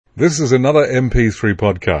This is another MP3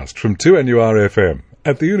 podcast from 2NURFM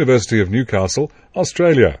at the University of Newcastle,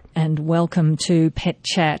 Australia. And welcome to Pet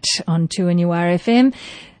Chat on 2NURFM.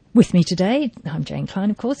 With me today, I'm Jane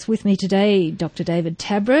Klein, of course. With me today, Dr. David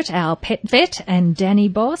Tabrett, our pet vet, and Danny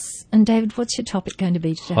Boss. And David, what's your topic going to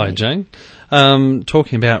be today? Hi, Jane.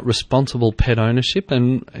 Talking about responsible pet ownership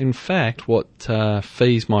and, in fact, what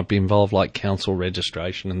fees might be involved, like council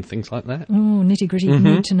registration and things like that. Oh, nitty-gritty,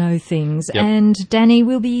 need to know things. Yep. And Danny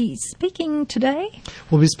will be speaking today?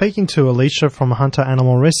 We'll be speaking to Alicia from Hunter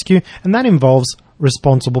Animal Rescue, and that involves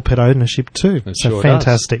responsible pet ownership too. It so sure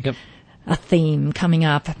fantastic. Does. Yep. A theme coming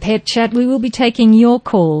up. Pet Chat, we will be taking your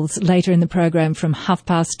calls later in the program from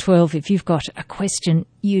 12:30. If you've got a question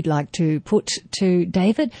you'd like to put to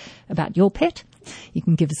David about your pet, you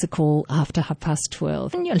can give us a call after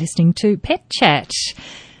 12:30. And you're listening to Pet Chat.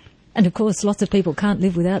 And of course, lots of people can't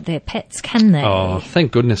live without their pets, can they? Oh,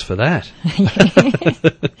 thank goodness for that.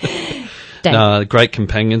 David. Great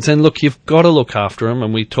companions. And look, you've got to look after them,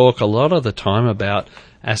 and we talk a lot of the time about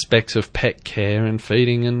aspects of pet care and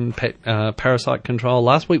feeding and pet parasite control.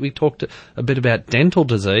 Last week we talked a bit about dental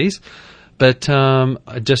disease, but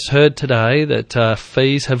I just heard today that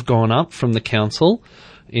fees have gone up from the council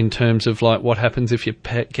in terms of like what happens if your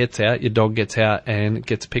pet gets out, your dog gets out and it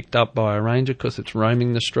gets picked up by a ranger because it's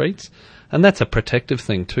roaming the streets. And that's a protective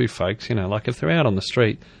thing too, folks. You know, like if they're out on the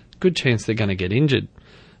street, good chance they're going to get injured.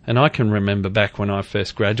 And I can remember back when I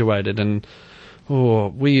first graduated and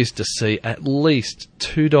we used to see at least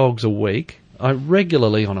 2 dogs a week.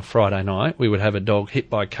 Regularly on a Friday night, we would have a dog hit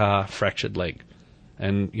by a car, fractured leg.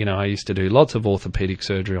 And, you know, I used to do lots of orthopaedic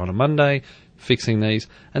surgery on a Monday, fixing these.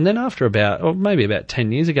 And then after maybe about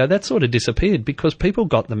 10 years ago, that sort of disappeared because people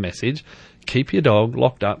got the message, keep your dog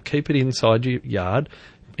locked up, keep it inside your yard.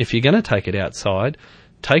 If you're going to take it outside,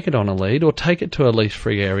 take it on a lead or take it to a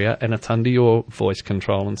leash-free area and it's under your voice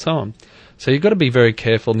control and so on. So you've got to be very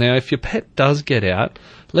careful. Now, if your pet does get out,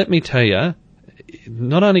 let me tell you,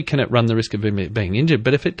 not only can it run the risk of being injured,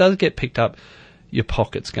 but if it does get picked up, your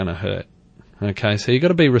pocket's going to hurt. Okay, so you've got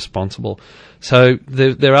to be responsible. So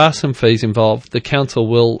there are some fees involved. The council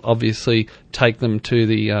will obviously take them to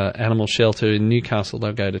the animal shelter in Newcastle.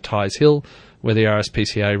 They'll go to Tighes Hill, where the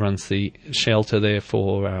RSPCA runs the shelter there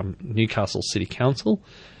for Newcastle City Council,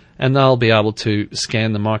 and they'll be able to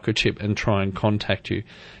scan the microchip and try and contact you.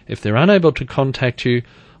 If they're unable to contact you,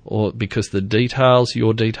 or because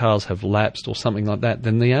your details have lapsed or something like that,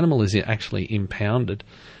 then the animal is actually impounded.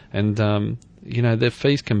 And, their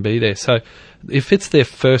fees can be there. So if it's their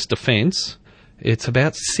first offence, it's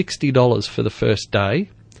about $60 for the first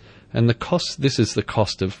day. And this is the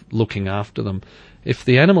cost of looking after them. If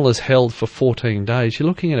the animal is held for 14 days, you're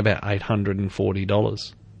looking at about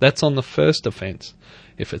 $840. That's on the first offence.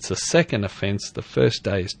 If it's a second offence, the first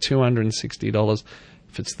day is $260.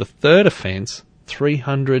 If it's the third offence,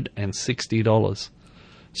 $360.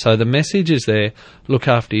 So the message is there, look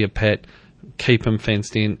after your pet, keep them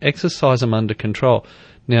fenced in, exercise them under control.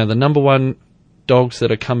 Now, the number one dogs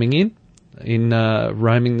that are coming in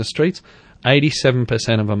roaming the streets,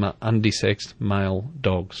 87% of them are undesexed male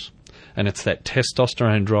dogs. And it's that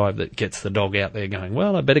testosterone drive that gets the dog out there going,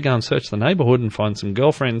 well, I better go and search the neighbourhood and find some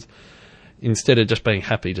girlfriends, instead of just being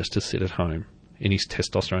happy just to sit at home in his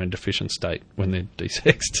testosterone deficient state when they're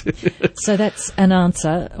desexed. So that's an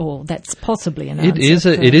answer, or that's possibly an answer.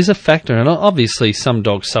 It is a factor, and obviously some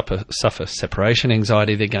dogs suffer separation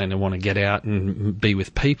anxiety. They're going to want to get out and be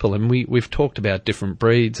with people, and we've talked about different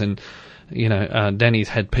breeds, and Danny's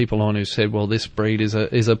had people on who said, well, this breed is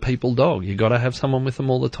a people dog. You've got to have someone with them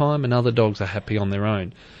all the time, and other dogs are happy on their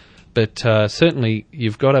own. But certainly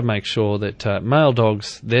you've got to make sure that male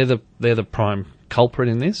dogs, they're the prime culprit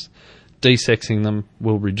in this. Desexing them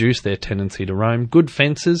will reduce their tendency to roam. Good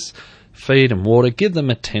fences, feed and water, give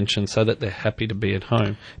them attention so that they're happy to be at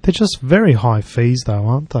home. They're just very high fees, though,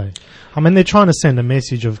 aren't they? I mean, they're trying to send a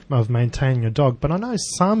message of maintaining your dog, but I know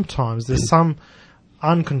sometimes there's some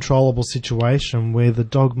uncontrollable situation where the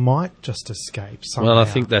dog might just escape somehow. Well, I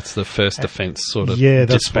think that's the first offence sort of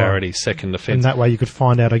disparity, right. Second offence. And that way you could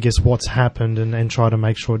find out, I guess, what's happened and try to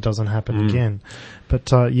make sure it doesn't happen again.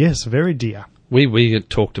 But, yes, very dear. We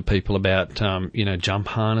talk to people about, jump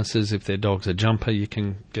harnesses. If their dog's a jumper, you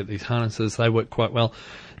can get these harnesses. They work quite well.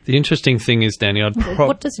 The interesting thing is, Danny,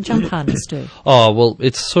 what does a jump harness do? Oh, well,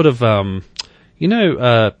 it's sort of,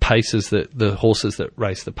 paces, the horses that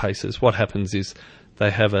race the paces. What happens is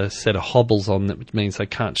they have a set of hobbles on that, which means they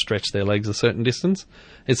can't stretch their legs a certain distance.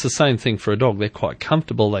 It's the same thing for a dog. They're quite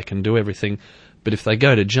comfortable. They can do everything. But if they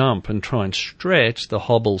go to jump and try and stretch, the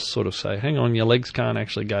hobbles sort of say, hang on, your legs can't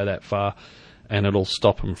actually go that far. And it'll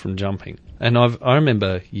stop them from jumping. And I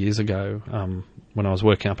remember years ago, when I was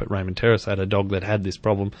working up at Raymond Terrace, I had a dog that had this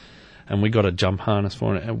problem, and we got a jump harness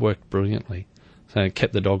for it, and it worked brilliantly. So it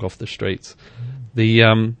kept the dog off the streets.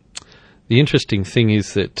 The interesting thing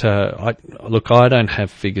is that, I don't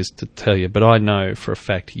have figures to tell you, but I know for a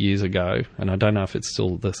fact years ago, and I don't know if it's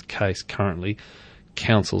still the case currently,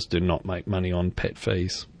 councils do not make money on pet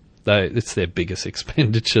fees. It's their biggest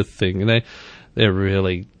expenditure thing. They're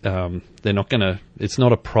really, they're not going to, it's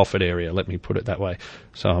not a profit area, let me put it that way.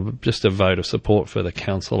 So just a vote of support for the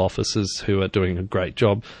council officers who are doing a great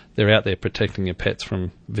job. They're out there protecting your pets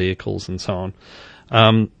from vehicles and so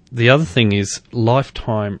on. The other thing is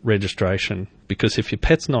lifetime registration, because if your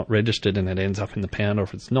pet's not registered and it ends up in the pound, or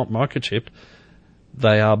if it's not microchipped,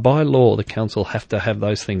 they are, by law, the council have to have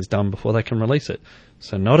those things done before they can release it.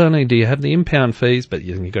 So not only do you have the impound fees, but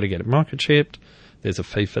you've got to get it microchipped, there's a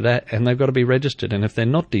fee for that, and they've got to be registered. And if they're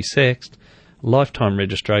not desexed, lifetime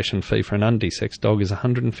registration fee for an undesexed dog is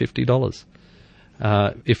 $150.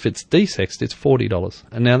 If it's desexed, it's $40.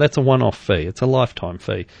 And now that's a one-off fee. It's a lifetime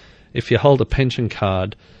fee. If you hold a pension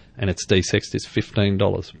card and it's desexed, it's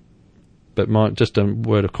 $15. But just a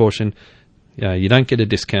word of caution, you don't get a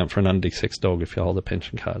discount for an undesexed dog if you hold a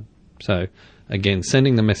pension card. So, again,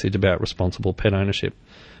 sending the message about responsible pet ownership.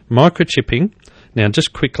 Microchipping. Now,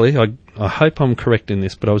 just quickly, I hope I'm correct in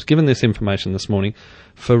this, but I was given this information this morning.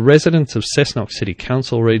 For residents of Cessnock City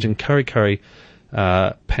Council region, Kurri Kurri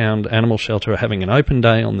Pound Animal Shelter are having an open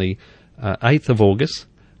day on the 8th of August,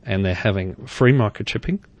 and they're having free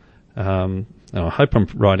microchipping. Now, I hope I'm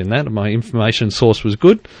right in that. My information source was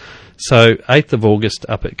good. So 8th of August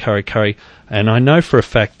up at Kurri Kurri, and I know for a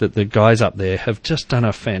fact that the guys up there have just done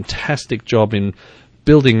a fantastic job in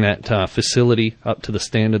building that facility up to the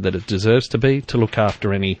standard that it deserves to be, to look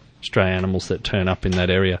after any stray animals that turn up in that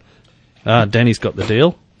area. Danny's got the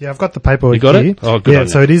deal. Yeah, I've got the paperwork. You got here. it? Oh, good. Yeah,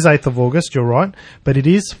 so it is 8th of August, you're right. But it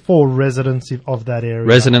is for residents of that area.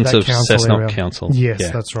 Residents of Cessnock Cessnock Council. Yes,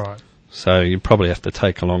 yeah. That's right. So you probably have to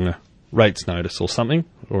take along a rates notice or something,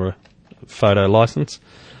 or a photo licence,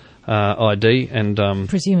 ID, and...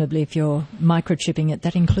 Presumably if you're microchipping it,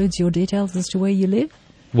 that includes your details as to where you live?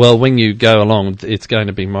 Well, when you go along, it's going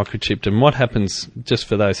to be microchipped. And what happens, just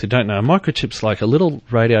for those who don't know, a microchip's like a little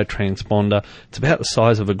radio transponder. It's about the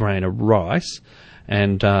size of a grain of rice,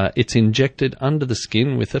 and it's injected under the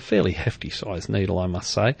skin with a fairly hefty sized needle, I must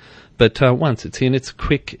say. But once it's in, it's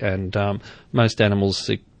quick, and most animals,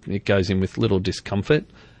 it goes in with little discomfort.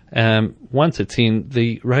 Once it's in,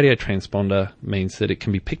 the radio transponder means that it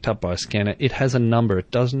can be picked up by a scanner. It has a number. It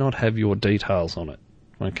does not have your details on it.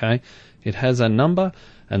 Okay? It has a number,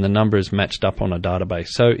 and the number is matched up on a database.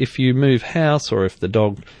 So if you move house, or if the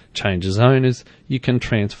dog changes owners, you can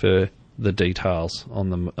transfer the details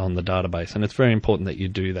on the database, and it's very important that you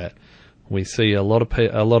do that. We see a lot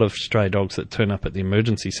of stray dogs that turn up at the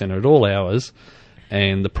emergency centre at all hours,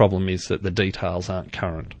 and the problem is that the details aren't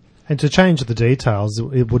current. And to change the details,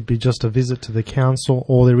 it would be just a visit to the council,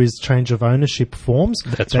 or there is change of ownership forms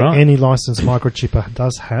that right. Any licensed microchipper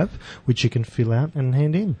does have, which you can fill out and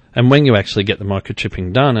hand in. And when you actually get the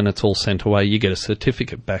microchipping done and it's all sent away, you get a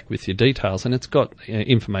certificate back with your details, and it's got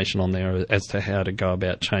information on there as to how to go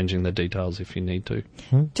about changing the details if you need to.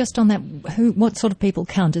 Just on that, what sort of people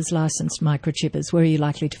count as licensed microchippers? Where are you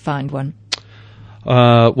likely to find one?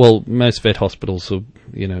 Well, most vet hospitals will,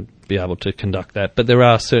 be able to conduct that, but there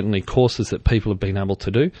are certainly courses that people have been able to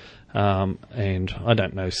do, and I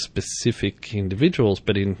don't know specific individuals,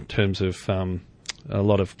 but in terms of a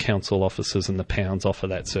lot of council officers and the pounds offer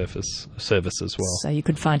that service as well. So you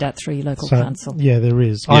could find out through your local council. Yeah, there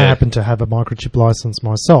is. Yeah. I happen to have a microchip license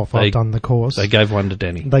myself. I've done the course. They gave one to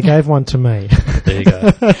Danny. They gave one to me. There you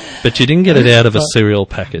go. But you didn't get it out of a cereal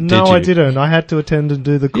packet, did you? No, I didn't. I had to attend and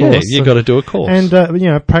do the course. Yeah, you got to do a course.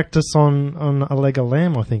 And, practice on a leg of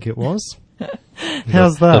lamb, I think it was.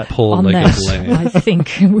 How's that? The poor On leg that, of lamb. I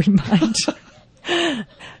think we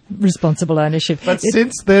might... Responsible ownership. But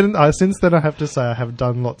since then, I have to say I have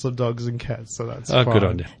done lots of dogs and cats, so that's fine. Good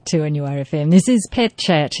on you. 2NURFM. This is Pet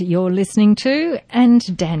Chat you're listening to,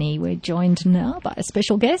 and Danny, we're joined now by a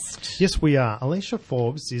special guest. Yes, we are. Alicia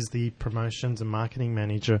Forbes is the Promotions and Marketing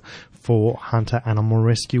Manager for Hunter Animal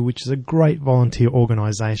Rescue, which is a great volunteer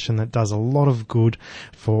organisation that does a lot of good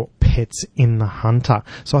for pets in the Hunter.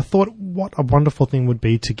 So I thought what a wonderful thing would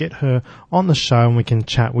be to get her on the show and we can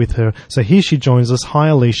chat with her. So here she joins us. Hi,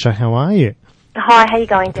 Alicia. How are you? Hi, how are you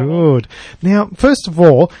going, Danny? Good. Now, first of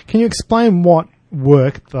all, can you explain what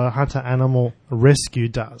work the Hunter Animal Rescue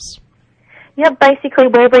does? Yeah, basically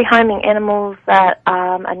we're rehoming animals that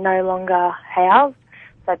are no longer housed.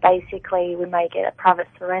 So basically we may get a private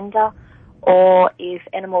surrender, or if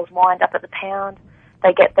animals wind up at the pound,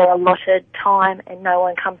 they get their allotted time and no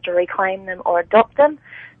one comes to reclaim them or adopt them,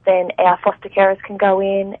 then our foster carers can go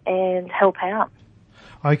in and help out.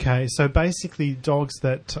 Okay, so basically dogs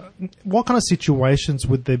that... what kind of situations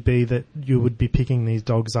would there be that you would be picking these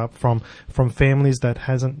dogs up from families that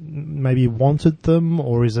hasn't maybe wanted them,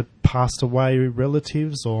 or is it passed away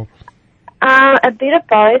relatives, or...? A bit of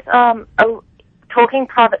both. Talking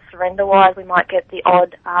private surrender-wise, we might get the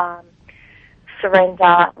odd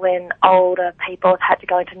surrender when older people have had to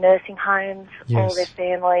go into nursing homes, yes. or their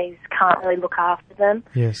families can't really look after them.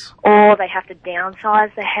 Yes. Or they have to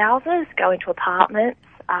downsize their houses, go into apartments,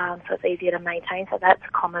 so it's easier to maintain, so that's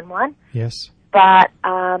a common one. Yes. But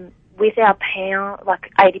with our pound,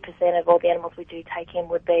 like 80% of all the animals we do take in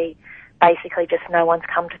would be basically just no one's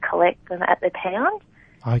come to collect them at the pound.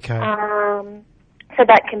 Okay. So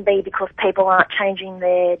that can be because people aren't changing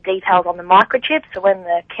their details on the microchip, so when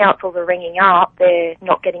the councils are ringing up, they're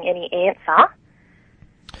not getting any answer.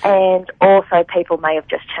 And also people may have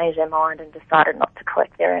just changed their mind and decided not to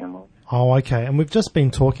collect their animals. Oh, okay. And we've just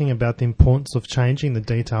been talking about the importance of changing the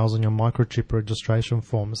details on your microchip registration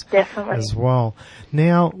forms. Definitely. As well.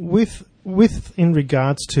 Now, with in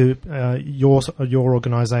regards to your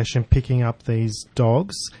organisation picking up these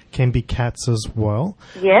dogs, can be cats as well.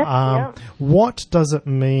 Yeah. What does it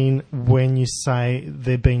mean when you say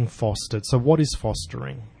they're being fostered? So what is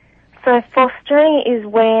fostering? So fostering is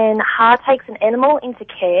when HAR takes an animal into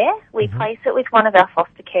care, we place it with one of our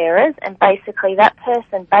foster carers, and basically that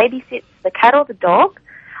person babysits the cat or the dog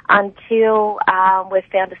until we've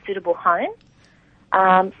found a suitable home.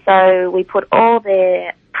 So we put all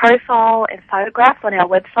their profile and photographs on our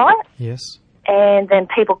website. Yes. And then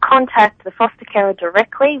people contact the foster carer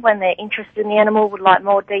directly when they're interested in the animal, would like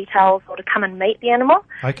more details, or to come and meet the animal.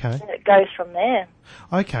 Okay. And it goes from there.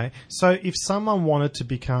 Okay. So if someone wanted to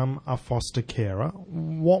become a foster carer,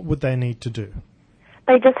 what would they need to do?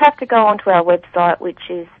 They just have to go onto our website, which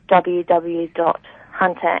is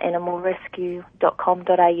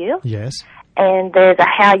www.hunteranimalrescue.com.au. Yes. And there's a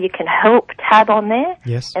How You Can Help tab on there.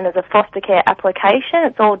 Yes. And there's a foster care application.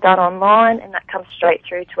 It's all done online, and that comes straight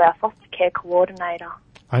through to our foster care coordinator.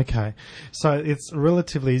 Okay. So it's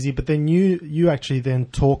relatively easy, but then you actually then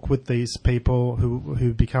talk with these people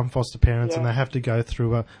who become foster parents, and they have to go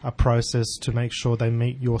through a process to make sure they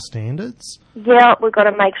meet your standards? Yeah, we've got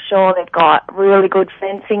to make sure they've got really good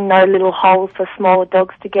fencing, no little holes for smaller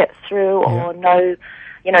dogs to get through, or no,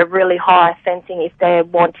 really high fencing if they're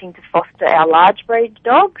wanting to foster our large breed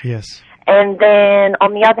dogs. Yes. And then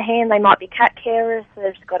on the other hand, they might be cat carers, so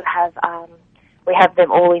they've just got to have, we have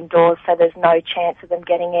them all indoors, so there's no chance of them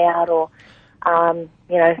getting out or,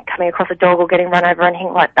 coming across a dog or getting run over or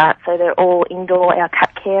anything like that. So they're all indoor, our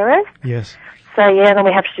cat carers. Yes. So then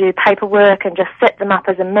we have to do paperwork and just set them up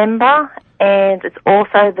as a member, and it's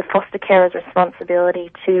also the foster carer's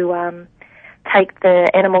responsibility to take the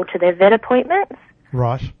animal to their vet appointments.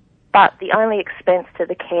 Right. But the only expense to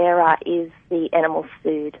the carer is the animal's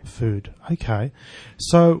food. Food. Okay.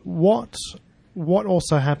 So what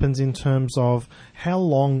also happens in terms of how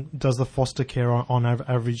long does the foster carer on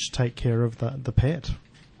average take care of the pet?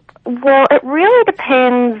 Well, it really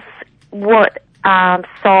depends what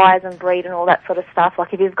size and breed and all that sort of stuff.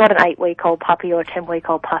 Like if you've got an 8-week-old puppy or a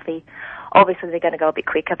 10-week-old puppy, obviously they're going to go a bit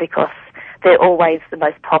quicker because they're always the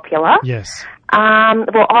most popular. Yes.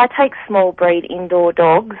 Well, I take small breed indoor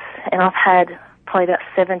dogs, and I've had probably about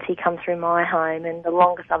 70 come through my home, and the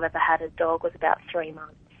longest I've ever had a dog was about 3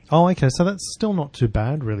 months. Oh, okay, so that's still not too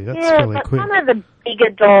bad, really. That's fairly quick. Some of the bigger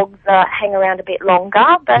dogs hang around a bit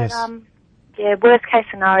longer, but worst case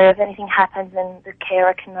scenario, if anything happens and the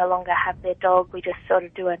carer can no longer have their dog, we just sort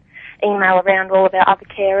of do an email around all of our other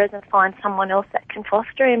carers and find someone else that can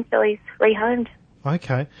foster him until he's rehomed.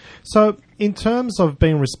 Okay. So in terms of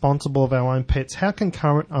being responsible of our own pets, how can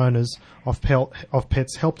current owners of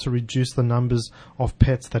pets help to reduce the numbers of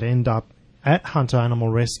pets that end up at Hunter Animal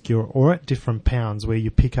Rescue or at different pounds where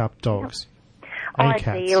you pick up dogs and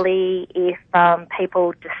cats? Ideally, if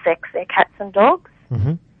people dissect their cats and dogs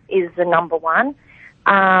is the number one.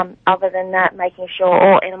 Other than that, making sure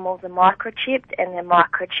all animals are microchipped and their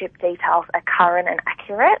microchip details are current and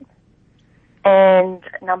accurate. And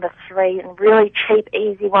number 3, and really cheap,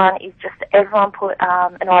 easy one, is just everyone put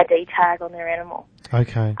an ID tag on their animal.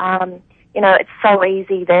 Okay. It's so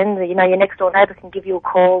easy then. Your next door neighbour can give you a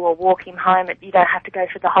call or walk him home. You don't have to go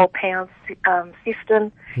through the whole pound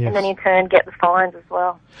system, and then in turn get the fines as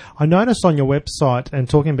well. I noticed on your website, and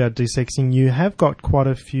talking about desexing, you have got quite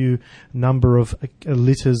a few number of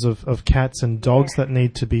litters of cats and dogs that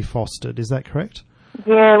need to be fostered. Is that correct?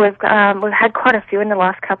 Yeah, we've had quite a few in the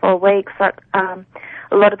last couple of weeks. A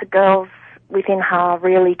lot of the girls within HAR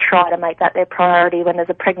really try to make that their priority when there's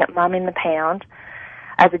a pregnant mum in the pound.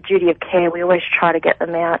 As a duty of care, we always try to get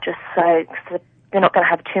them out just so they're not going to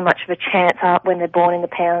have too much of a chance up when they're born in the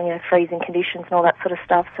pound, freezing conditions and all that sort of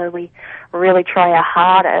stuff. So we really try our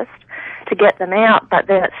hardest to get them out, but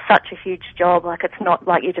then it's such a huge job. Like, it's not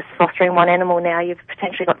like you're just fostering one animal now. You've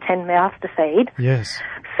potentially got 10 mouths to feed. Yes.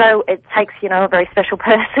 So it takes, a very special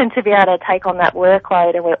person to be able to take on that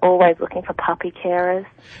workload, and we're always looking for puppy carers.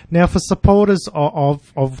 Now, for supporters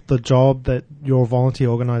of the job that your volunteer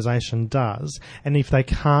organisation does, and if they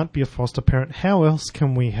can't be a foster parent, how else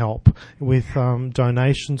can we help with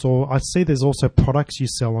donations? Or I see there's also products you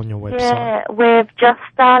sell on your website. Yeah, we've just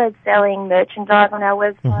started selling merchandise on our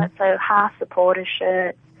website, so HAR supporter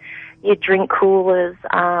shirts, your drink coolers,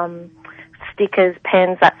 stickers,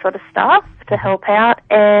 pens, that sort of stuff to help out.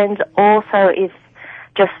 And also if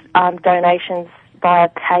just donations via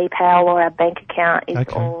PayPal or our bank account is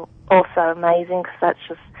also amazing, because that's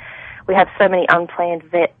just, we have so many unplanned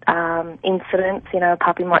vet incidents. A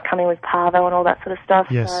puppy might come in with parvo and all that sort of stuff.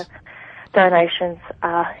 Yes. So donations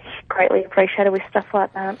are greatly appreciated with stuff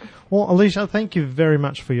like that. Well, Alicia, thank you very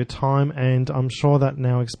much for your time, and I'm sure that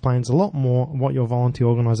now explains a lot more what your volunteer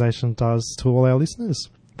organisation does to all our listeners.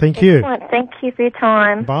 Thank you. Excellent. Thank you for your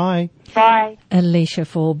time. Bye. Bye. Alicia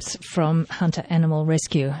Forbes from Hunter Animal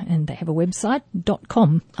Rescue, and they have a website,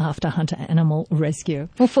 .com, after Hunter Animal Rescue.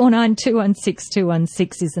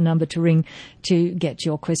 449216216 is the number to ring to get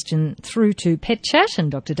your question through to Pet Chat and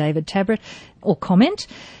Dr. David Tabrett, or comment.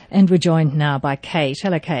 And we're joined now by Kate.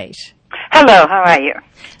 Hello, Kate. Hello, how are you?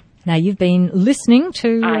 Now, you've been listening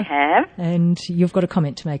to... I have. And you've got a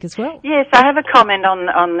comment to make as well. Yes, I have a comment on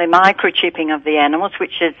the microchipping of the animals,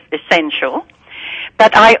 which is essential.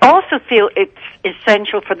 But I also feel it's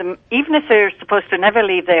essential for them, even if they're supposed to never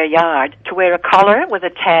leave their yard, to wear a collar with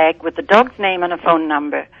a tag with the dog's name and a phone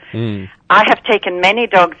number. I have taken many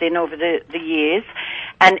dogs in over the years,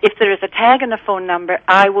 and if there is a tag and a phone number,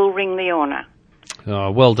 I will ring the owner.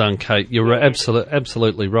 Oh, well done, Kate. You're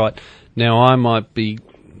absolutely right. Now, I might be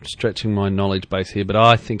stretching my knowledge base here, but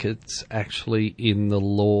I think it's actually in the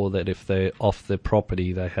law that if they're off their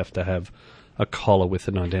property, they have to have a collar with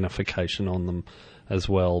an identification on them as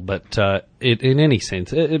well. But in any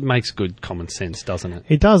sense, it makes good common sense, doesn't it?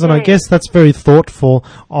 It does, and I guess that's very thoughtful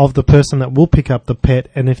of the person that will pick up the pet,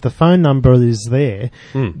 and if the phone number is there,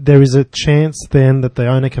 there is a chance then that the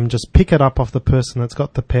owner can just pick it up off the person that's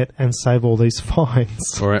got the pet and save all these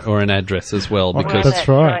fines. Or an address as well. Because that's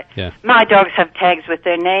right. Yeah. My dogs have tags with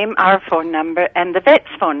their name, our phone number, and the vet's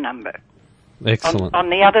phone number. Excellent. On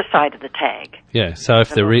the other side of the tag. Yeah, so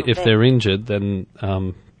if they're injured, then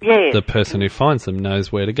Yes. the person who finds them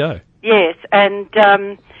knows where to go. Yes, and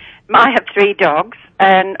I have 3 dogs,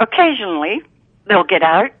 and occasionally they'll get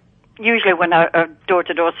out. Usually when a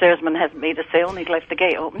door-to-door salesman hasn't made a sale and he's left the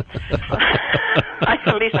gate open.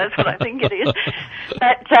 At least that's what I think it is.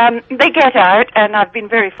 But they get out, and I've been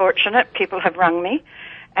very fortunate. People have rung me,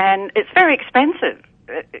 and it's very expensive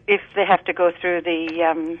if they have to go through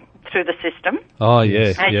the system. Oh,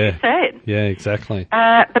 yeah, as you said. Yeah, exactly.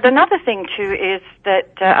 But another thing, too, is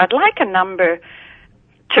that I'd like a number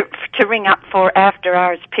to ring up for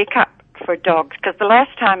after-hours pickup for dogs, because the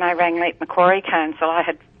last time I rang Lake Macquarie Council, I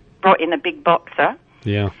had brought in a big boxer.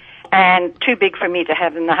 Yeah. And too big for me to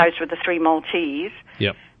have in the house with the 3 Maltese.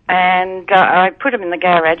 Yep. And I put him in the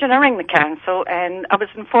garage, and I rang the council, and I was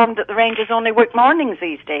informed that the rangers only work mornings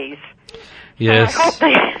these days. Yes. I hope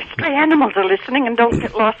the stray animals are listening and don't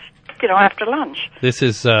get lost, after lunch. This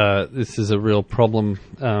is a real problem,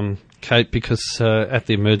 Kate, because at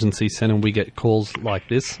the emergency centre we get calls like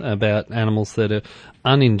this about animals that are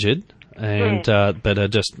uninjured and but are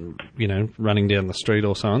just running down the street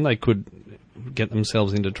or so on. They could get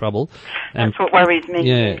themselves into trouble. That's what worries me.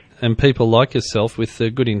 Yeah, and people like yourself with the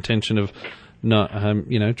good intention of not,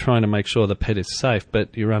 trying to make sure the pet is safe,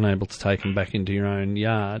 but you're unable to take them back into your own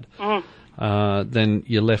yard. Then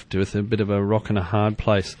you're left with a bit of a rock and a hard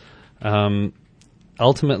place.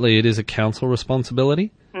 Ultimately, it is a council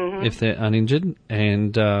responsibility if they're uninjured,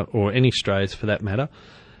 and or any strays for that matter.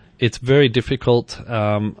 It's very difficult,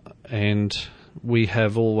 and we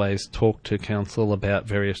have always talked to council about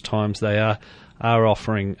various times they are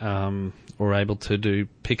offering or able to do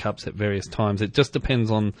pickups at various times. It just depends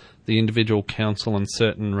on the individual council and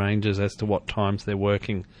certain ranges as to what times they're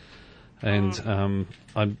working. And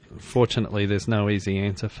unfortunately, there's no easy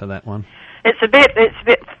answer for that one. It's a bit.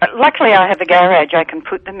 Luckily, I have a garage I can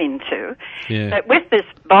put them into. Yeah. But with this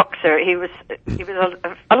boxer, he was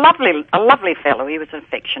a lovely fellow. He was an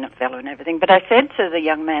affectionate fellow and everything. But I said to the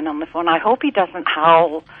young man on the phone, I hope he doesn't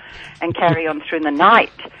howl and carry on through the night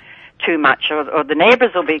too much, or the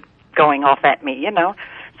neighbours will be going off at me, you know.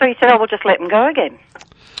 So he said, "Oh, we'll just let him go again."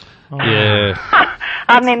 Yeah.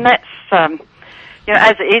 I mean, that's, you know,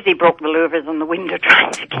 as it is, he broke the louvers on the window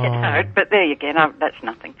trying to get out, but there you go, no, that's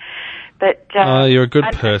nothing. But you're a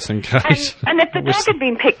good person, Kate. And if the dog had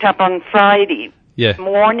been picked up on Friday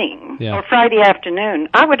morning or Friday afternoon,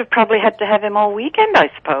 I would have probably had to have him all weekend, I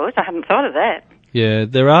suppose. I hadn't thought of that. Yeah,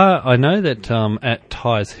 I know that at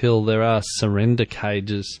Tyers Hill there are surrender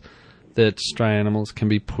cages that stray animals can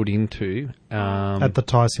be put into. At the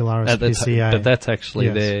Tyers Hill RSPCA. But that's actually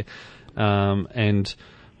there. And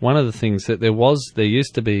one of the things that there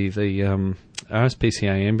used to be the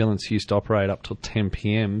RSPCA ambulance used to operate up till 10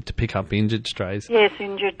 p.m. to pick up injured strays. Yes,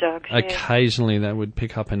 injured dogs. Occasionally they would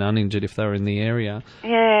pick up an uninjured if they were in the area.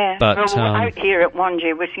 Yeah. But out here at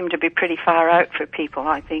Wanji, we seem to be pretty far out for people,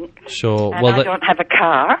 I think. Sure. And I don't have a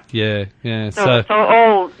car. Yeah. So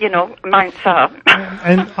all, you know, mounts up.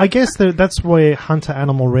 And I guess that's where Hunter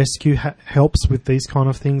Animal Rescue helps with these kind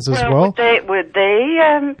of things as well.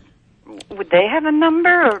 Would they have a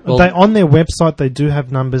number? Or? Well, on their website, they do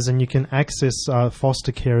have numbers, and you can access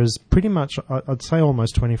foster carers pretty much, I'd say,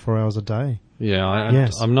 almost 24 hours a day. Yeah,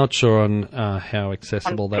 I'm not sure on how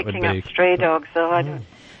accessible that would be. Picking up stray dogs, though, I don't.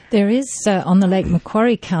 There is, on the Lake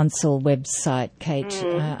Macquarie Council website, Kate,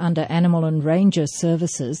 under Animal and Ranger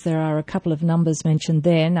Services, there are a couple of numbers mentioned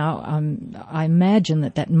there. Now, I imagine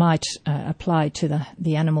that might apply to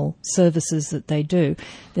the animal services that they do.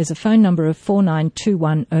 There's a phone number of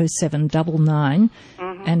 49210799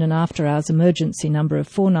 and an after-hours emergency number of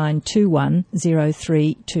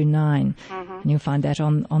 49210329. And you'll find that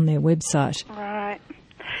on their website. Right.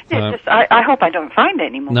 Yeah, I hope I don't find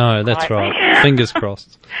any more. No, that's right. Fingers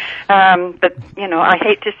crossed. But, you know, I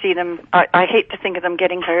hate to see them, I hate to think of them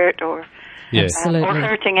getting hurt or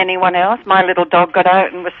hurting anyone else. My little dog got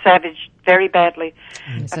out and was savaged very badly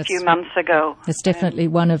a few months ago. It's definitely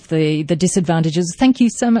one of the disadvantages. Thank you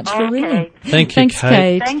so much for ringing. Thank you, Thanks,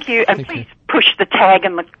 Kate. Thank you, and please push the tag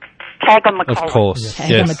on the collar. Of course,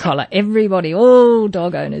 Tag on the collar. Everybody, all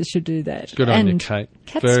dog owners should do that. Good on you, Kate.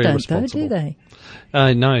 Cats Very don't, responsible. though, do they?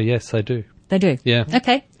 No, yes, they do. They do? Yeah.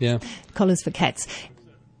 Okay. Yeah. Collars for cats.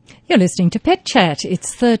 You're listening to Pet Chat.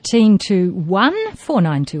 It's 13 to 1,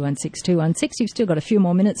 49216216. You've still got a few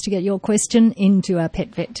more minutes to get your question into our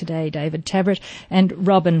pet vet today, David Tabrett. And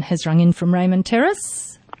Robin has rung in from Raymond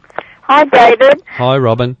Terrace. Hi, David. Hi,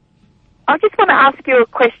 Robin. I just want to ask you a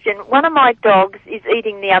question. One of my dogs is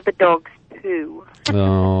eating the other dog's poo.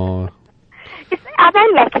 Oh. Are they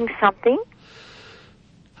lacking something?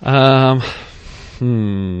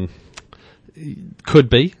 Could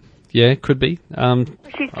be. Yeah, could be.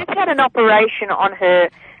 She's just had an operation on her,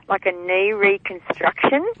 like a knee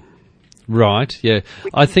reconstruction. Right, yeah.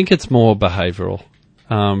 I think it's more behavioural.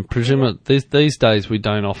 Presumably, these days we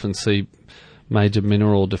don't often see major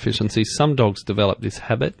mineral deficiencies. Some dogs develop this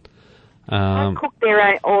habit. I cook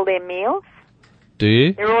all their meals. Do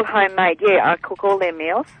you? They're all homemade, yeah. I cook all their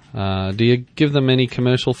meals. Do you give them any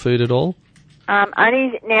commercial food at all?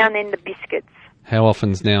 Only now and then the biscuits. How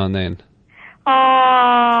often's now and then?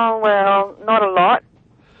 Oh, well, not a lot.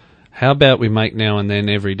 How about we make now and then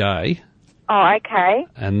every day? Oh, okay.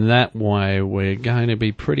 And that way we're going to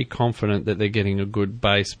be pretty confident that they're getting a good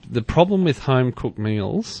base. The problem with home-cooked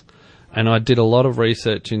meals, and I did a lot of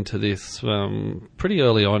research into this pretty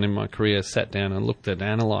early on in my career, sat down and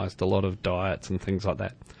analysed a lot of diets and things like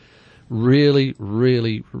that. Really,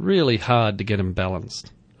 really, really hard to get them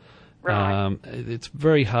balanced. Right. It's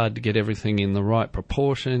very hard to get everything in the right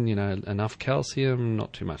proportion, you know, enough calcium,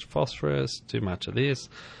 not too much phosphorus, too much of this.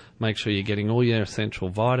 Make sure you're getting all your essential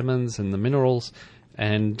vitamins and the minerals,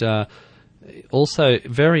 and also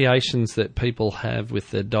variations that people have with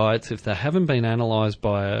their diets if they haven't been analysed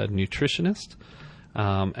by a nutritionist,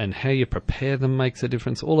 and how you prepare them makes a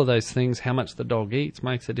difference. All of those things, how much the dog eats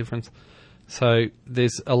makes a difference. So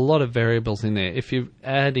there's a lot of variables in there. If you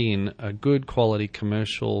add in a good quality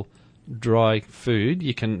commercial dry food,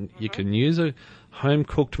 you can use a home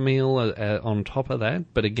cooked meal on top of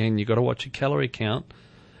that, but again you've got to watch your calorie count.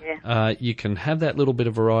 You can have that little bit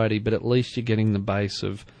of variety, but at least you're getting the base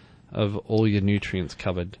of all your nutrients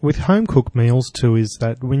covered. With home cooked meals too, is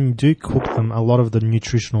that when you do cook them, a lot of the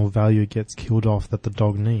nutritional value gets killed off that the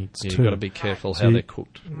dog needs too. You've got to be careful how they're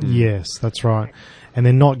cooked. Yes, that's right. And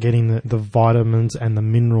they're not getting the vitamins and the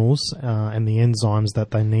minerals and the enzymes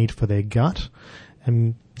that they need for their gut.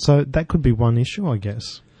 And so that could be one issue, I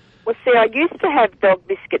guess. Well, see, I used to have dog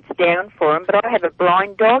biscuits down for him, but I have a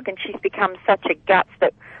blind dog, and she's become such a guts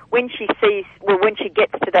that when she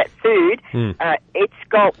gets to that food, it's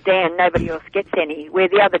gulped down. Nobody else gets any. Where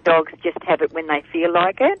the other dogs just have it when they feel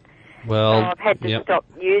like it. Well, So I've had to stop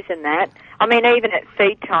using that. I mean, even at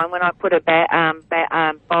feed time, when I put a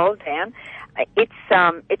bowl down,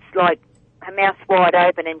 it's like her mouth's wide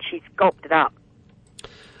open and she's gulped it up.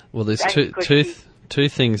 Well, there's two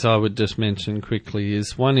things I would just mention quickly.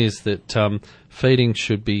 One is that feeding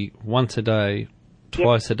should be once a day,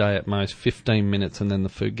 twice a day at most, 15 minutes, and then the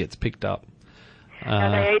food gets picked up.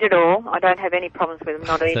 No, they eat it all. I don't have any problems with them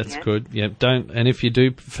not eating it. That's good. Yeah, and if you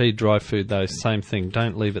do feed dry food, though, same thing.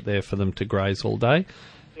 Don't leave it there for them to graze all day.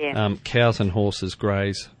 Yeah. Cows and horses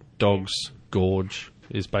graze. Dogs gorge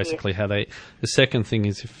is basically how they eat. The second thing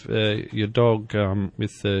is if your dog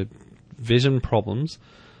with the vision problems,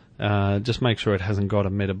 just make sure it hasn't got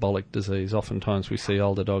a metabolic disease. Oftentimes we see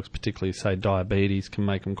older dogs, particularly say diabetes, can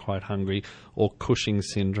make them quite hungry, or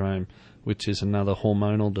Cushing's syndrome, which is another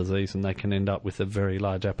hormonal disease, and they can end up with a very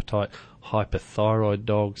large appetite. Hyperthyroid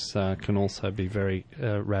dogs can also be very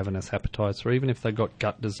ravenous appetites, or even if they've got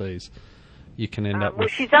gut disease, you can end up with... Well,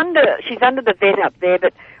 she's under the vet up there,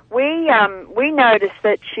 but we noticed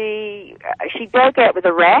that she broke out with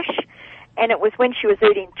a rash, and it was when she was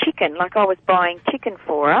eating chicken, like I was buying chicken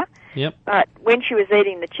for her. Yep. But when she was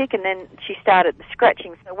eating the chicken, then she started the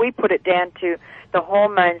scratching, so we put it down to the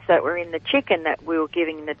hormones that were in the chicken that we were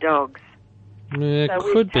giving the dogs. Yeah,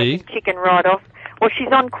 so could be. Chicken right off. Well, she's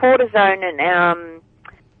on cortisone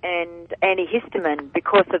and antihistamine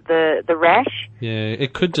because of the rash. Yeah,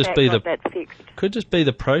 it could just be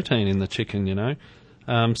the protein in the chicken. You know,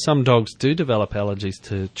 some dogs do develop allergies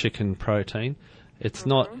to chicken protein. It's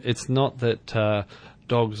not that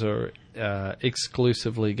dogs are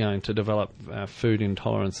exclusively going to develop food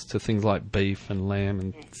intolerance to things like beef and lamb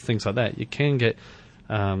and things like that. You can get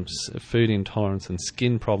food intolerance and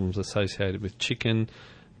skin problems associated with chicken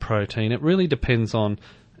protein. It really depends on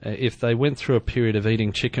if they went through a period of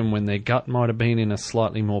eating chicken when their gut might have been in a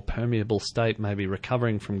slightly more permeable state, maybe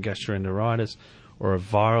recovering from gastroenteritis or a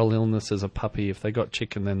viral illness as a puppy. If they got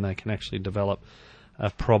chicken, then they can actually develop a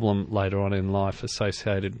problem later on in life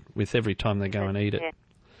associated with every time they go and eat it.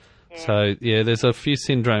 Yeah. So, there's a few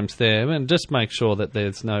syndromes there, and just make sure that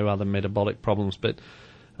there's no other metabolic problems. But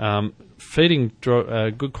feeding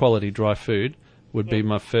good quality dry food would be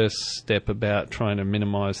my first step about trying to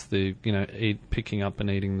minimise the, picking up and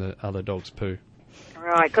eating the other dog's poo.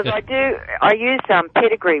 Right, because I use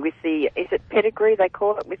pedigree with is it pedigree they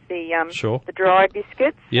call it, with the the dry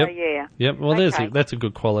biscuits? Yep. So, Yep, well that's a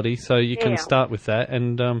good quality, so you can start with that,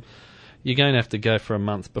 and you're going to have to go for a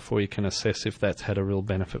month before you can assess if that's had a real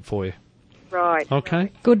benefit for you. Right.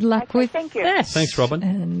 Okay. Good luck with thank you. that. Thanks, Robin.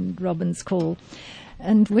 And Robin's call.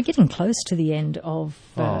 And we're getting close to the end of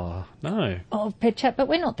Pet Chat, but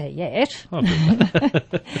we're not there yet. Oh,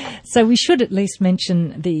 good. So we should at least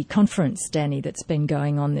mention the conference, Danny, that's been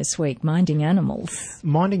going on this week, Minding Animals.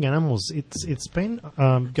 Minding Animals, it's been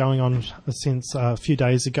going on since a few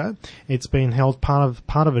days ago. It's been held,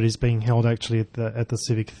 part of it is being held actually at the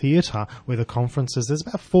Civic Theatre, where the conference is. There's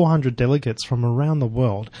about 400 delegates from around the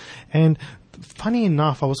world, and funny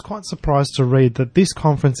enough, I was quite surprised to read that this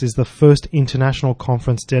conference is the first international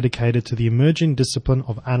conference dedicated to the emerging discipline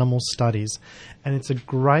of animal studies. And it's a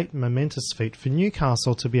great momentous feat for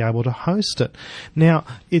Newcastle to be able to host it. Now,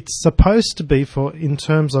 it's supposed to be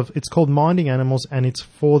it's called Minding Animals, and it's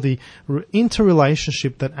for the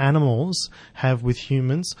interrelationship that animals have with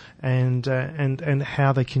humans and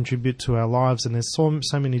how they contribute to our lives. And there's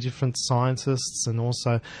so many different scientists and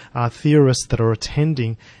also theorists that are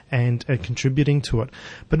attending and contributing to it.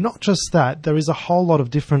 But not just that, there is a whole lot of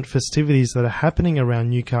different festivities that are happening around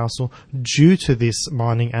Newcastle due to this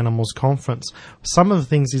Minding Animals conference. Some of the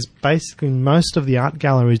things is basically most of the art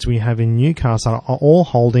galleries we have in Newcastle are all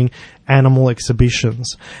holding animal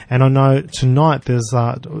exhibitions. And I know tonight there's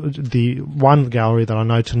the one gallery that I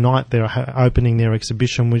know tonight they're opening their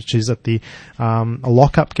exhibition, which is at the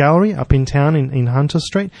Lockup Gallery up in town in Hunter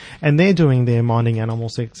Street, and they're doing their Minding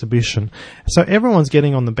Animals exhibition. So everyone's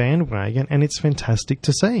getting on the bandwagon, and it's fantastic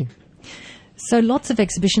to see. So lots of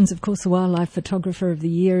exhibitions. Of course, the Wildlife Photographer of the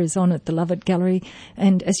Year is on at the Lovett Gallery.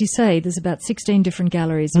 And as you say, there's about 16 different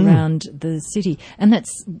galleries around the city. And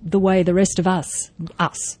that's the way the rest of us,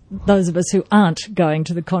 those of us who aren't going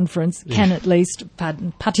to the conference, can at least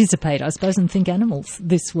participate, I suppose, and think animals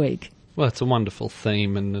this week. Well, it's a wonderful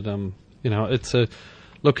theme. And, it's a...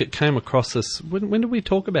 Look, it came across us... When did we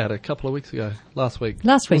talk about it? A couple of weeks ago? Last week.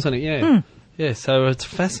 Wasn't it? Yeah. Yeah, so it's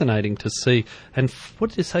fascinating to see. And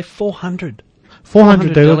what did you say? 400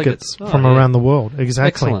 400 delegates from yeah. around the world. Exactly.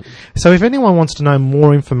 Excellent. So if anyone wants to know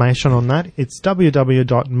more information on that, it's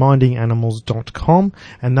www.mindinganimals.com,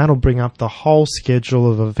 and that'll bring up the whole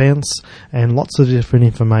schedule of events and lots of different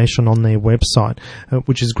information on their website,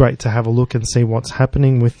 which is great to have a look and see what's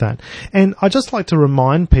happening with that. And I'd just like to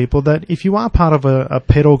remind people that if you are part of a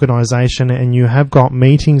pet organisation and you have got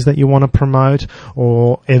meetings that you want to promote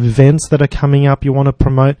or events that are coming up you want to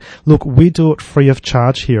promote, look, we do it free of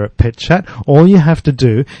charge here at Pet Chat. All you have to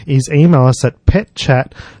do is email us at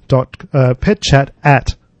petchat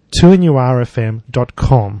at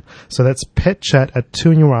 2NURFM.com. So that's petchat at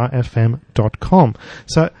 2NURFM.com.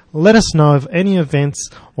 So let us know of any events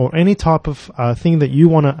or any type of thing that you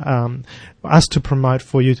want us to promote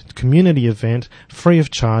for you, community event, free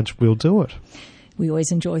of charge. We'll do it. We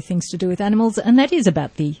always enjoy things to do with animals, and that is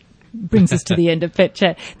about brings us to the end of Pet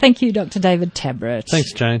Chat. Thank you, Dr. David Tabrett.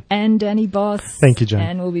 Thanks, Jane. And Danny Boss. Thank you, Jane.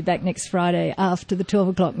 And we'll be back next Friday after the 12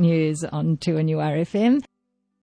 o'clock news on 2NURFM.